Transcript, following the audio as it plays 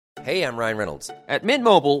Hey, I'm Ryan Reynolds. At Mint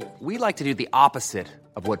Mobile, we like to do the opposite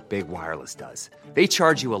of what Big Wireless does. They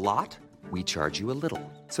charge you a lot, we charge you a little.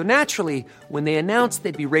 So naturally, when they announced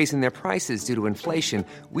they'd be raising their prices due to inflation,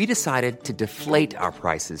 we decided to deflate our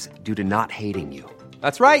prices due to not hating you.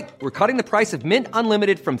 That's right. We're cutting the price of Mint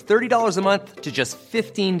Unlimited from $30 a month to just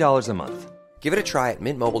 $15 a month. Give it a try at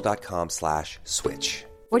mintmobile.com/switch.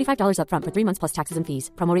 $45 up front for 3 months plus taxes and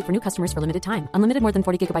fees. Promo rate for new customers for limited time. Unlimited more than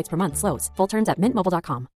 40 gigabytes per month. Slows full terms at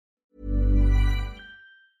mintmobile.com.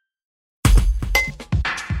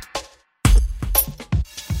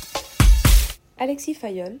 Alexis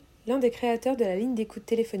Fayol, l'un des créateurs de la ligne d'écoute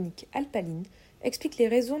téléphonique Alpaline, explique les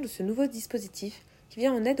raisons de ce nouveau dispositif qui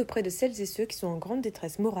vient en aide auprès de celles et ceux qui sont en grande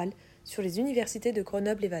détresse morale sur les universités de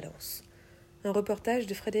Grenoble et Valence. Un reportage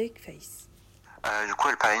de Frédéric Feiss. Du coup,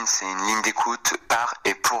 Alpaline, c'est une ligne d'écoute par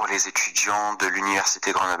et pour les étudiants de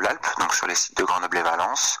l'université Grenoble-Alpes, donc sur les sites de Grenoble et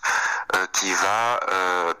Valence, qui va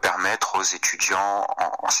permettre aux étudiants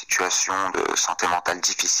en situation de santé mentale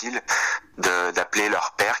difficile d'appeler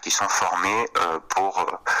leurs pairs qui sont formés pour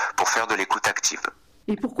faire de l'écoute active.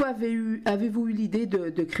 Et pourquoi avez-vous eu l'idée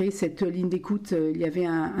de créer cette ligne d'écoute ? Il y avait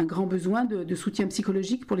un grand besoin de soutien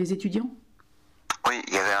psychologique pour les étudiants ? Oui,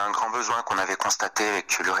 il y avait un grand besoin qu'on avait constaté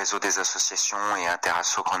avec le réseau des associations et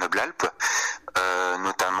Interasso Grenoble-Alpes,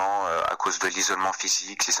 notamment à cause de l'isolement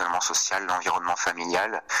physique, l'isolement social, l'environnement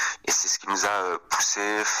familial. Et c'est ce qui nous a poussé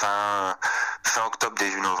fin octobre,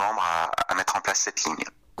 début novembre à mettre en place cette ligne.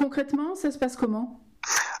 Concrètement, ça se passe comment ?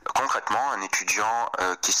 Concrètement, un étudiant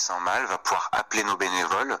qui se sent mal va pouvoir appeler nos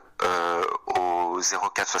bénévoles au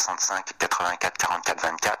 04 65 84 44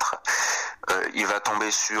 24. Il va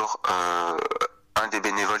tomber sur un des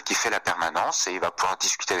bénévoles qui fait la permanence et il va pouvoir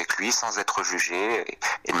discuter avec lui sans être jugé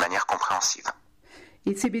et de manière compréhensive.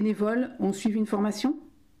 Et ces bénévoles ont suivi une formation ?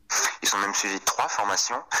 Ils ont même suivi 3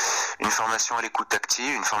 formations. Une formation à l'écoute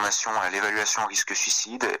active, une formation à l'évaluation au risque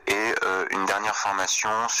suicide et une dernière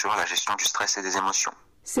formation sur la gestion du stress et des émotions.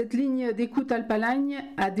 Cette ligne d'écoute Alpaline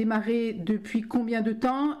a démarré depuis combien de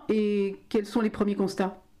temps et quels sont les premiers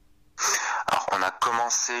constats ? Alors, on a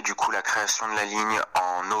commencé du coup la création de la ligne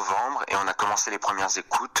en novembre et on a commencé les premières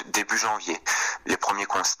écoutes début janvier. Les premiers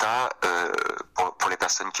constats pour les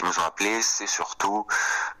personnes qui nous ont appelés, c'est surtout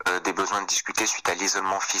des besoins de discuter suite à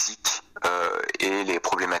l'isolement physique et les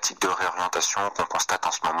problématiques de réorientation qu'on constate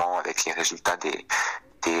en ce moment avec les résultats des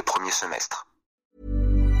premiers semestres.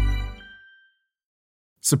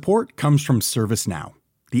 Support comes from ServiceNow,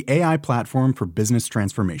 the AI platform for business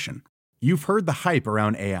transformation. You've heard the hype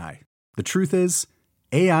around AI. The truth is,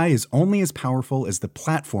 AI is only as powerful as the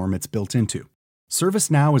platform it's built into.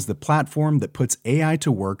 ServiceNow is the platform that puts AI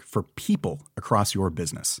to work for people across your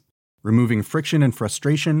business, removing friction and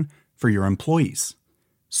frustration for your employees,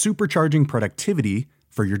 supercharging productivity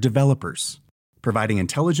for your developers, providing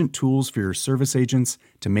intelligent tools for your service agents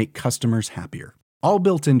to make customers happier, all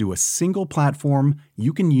built into a single platform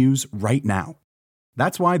you can use right now.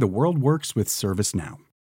 That's why the world works with ServiceNow.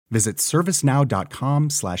 Visit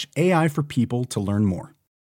servicenow.com/AI for people to learn more.